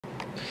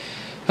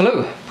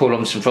Hello, Paul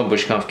Robinson from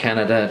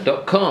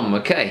bushcraftcanada.com.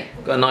 Okay,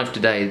 got a knife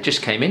today that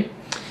just came in.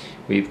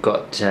 We've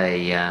got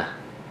a,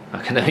 I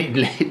can only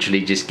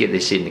literally just get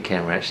this in the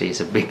camera actually, it's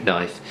a big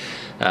knife.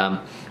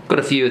 Got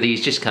a few of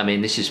these just come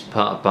in. This is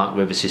part of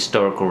Barkriver's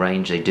historical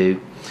range. They do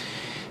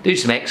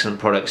some excellent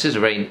products. This is a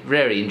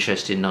very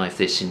interesting knife,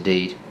 this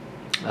indeed.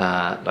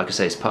 Like I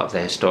say, it's part of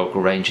their historical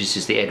range. This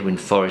is the Edwin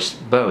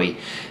Forrest Bowie.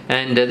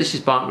 And this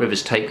is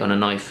Barkriver's take on a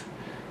knife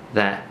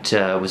that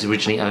was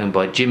originally owned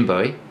by Jim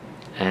Bowie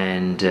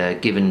and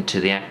given to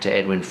the actor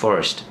Edwin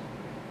Forrest.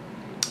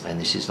 And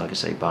this is, like I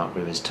say,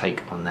 Barkriver's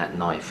take on that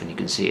knife, and you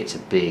can see it's a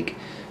big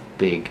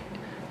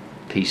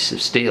piece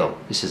of steel.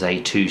 This is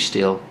A2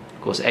 steel,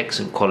 of course,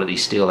 excellent quality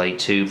steel.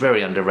 A2,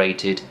 very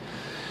underrated,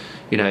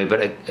 you know,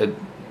 but a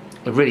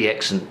really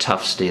excellent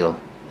tough steel,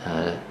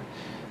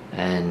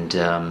 and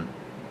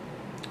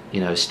you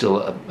know,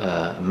 still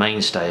a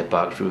mainstay of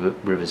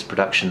Barkriver's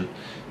production.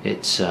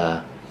 It's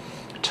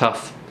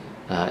tough,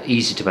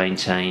 easy to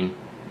maintain,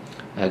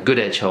 good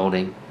edge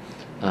holding.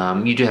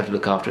 You do have to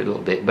look after it a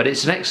little bit, but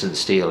it's an excellent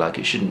steel. Like,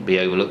 it shouldn't be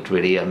overlooked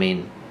really. I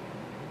mean,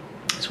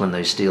 it's one of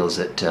those steels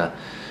that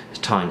is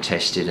time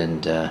tested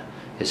and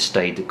has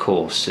stayed the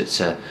course.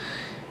 It's and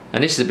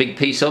this is a big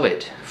piece of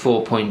it,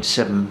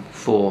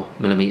 4.74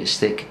 millimeters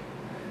thick,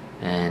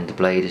 and the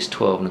blade is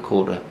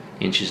 12¼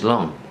 inches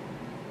long,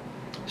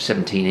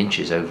 17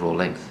 inches overall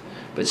length.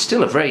 But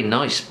still a very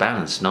nice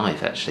balanced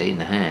knife actually in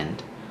the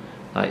hand.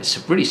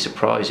 It's really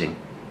surprising.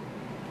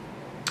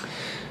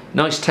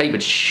 Nice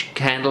tapered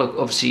handle,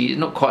 obviously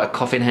not quite a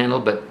coffin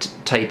handle, but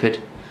tapered.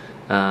 You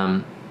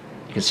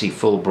can see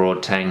full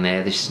broad tang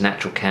there. This is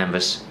natural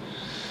canvas.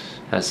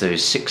 Has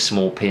those 6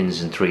 small pins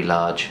and 3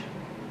 large.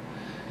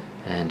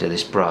 And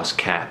this brass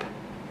cap.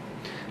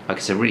 Like,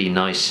 it's a really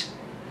nice,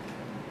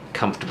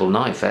 comfortable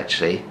knife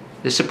actually.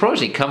 They're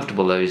surprisingly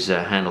comfortable, those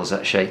handles,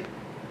 that shape.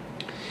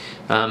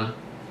 So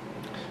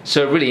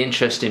a really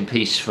interesting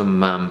piece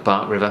from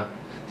Barkriver.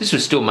 This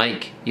would still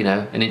make, you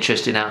know, an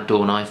interesting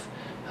outdoor knife,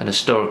 an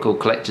historical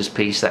collector's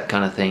piece, that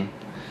kind of thing,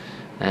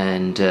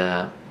 and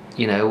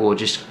you know, or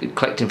just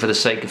collecting for the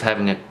sake of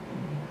having a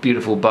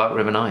beautiful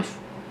Barkriver knife.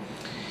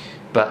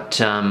 But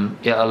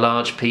yeah, a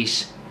large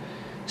piece,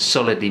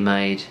 solidly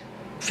made,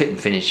 fit and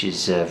finish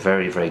is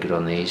very good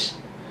on these,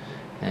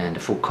 and a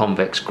full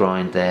convex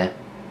grind there.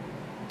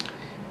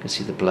 You can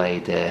see the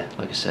blade there,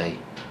 like I say,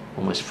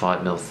 almost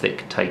 5mm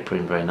thick,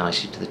 tapering very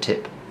nicely to the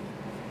tip.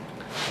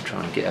 I'll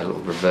try and get a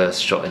little reverse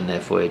shot in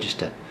there for you just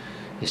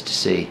to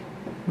see.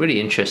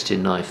 Really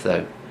interesting knife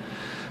though.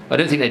 I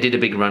don't think they did a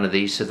big run of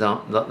these, so there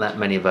aren't not that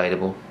many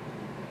available,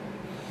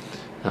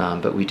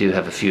 but we do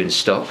have a few in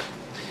stock.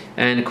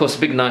 And of course, a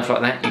big knife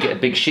like that, you get a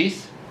big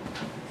sheath,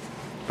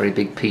 very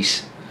big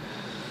piece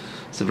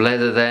of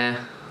leather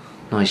there,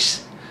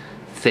 nice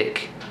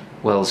thick,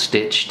 well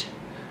stitched,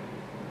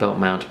 belt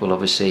mountable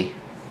obviously,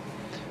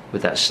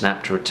 with that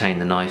snap to retain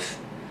the knife,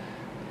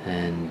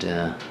 and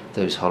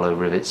those hollow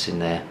rivets in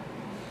there.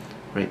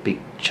 Very big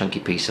chunky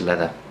piece of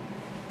leather.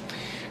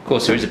 Of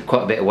course, there is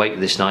quite a bit of weight with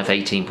this knife,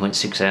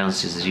 18.6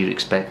 ounces as you'd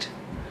expect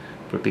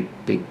for a big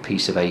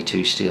piece of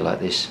A2 steel like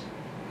this.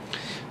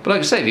 But like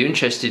I say, if you're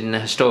interested in the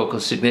historical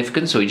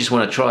significance, or you just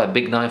want to try a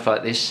big knife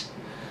like this,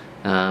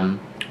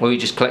 or you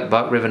just collect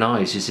Barkriver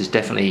knives, this is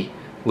definitely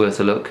worth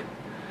a look.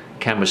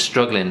 Camera's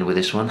struggling with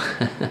this one,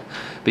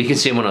 but you can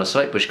see them on our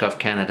site,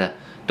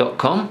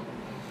 bushcraftcanada.com.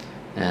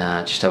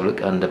 Just have a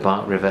look under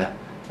Barkriver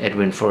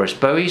Edwin Forrest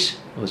Bowies.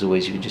 As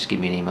always, you can just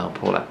give me an email,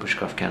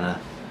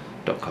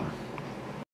 paul@bushcraftcanada.com.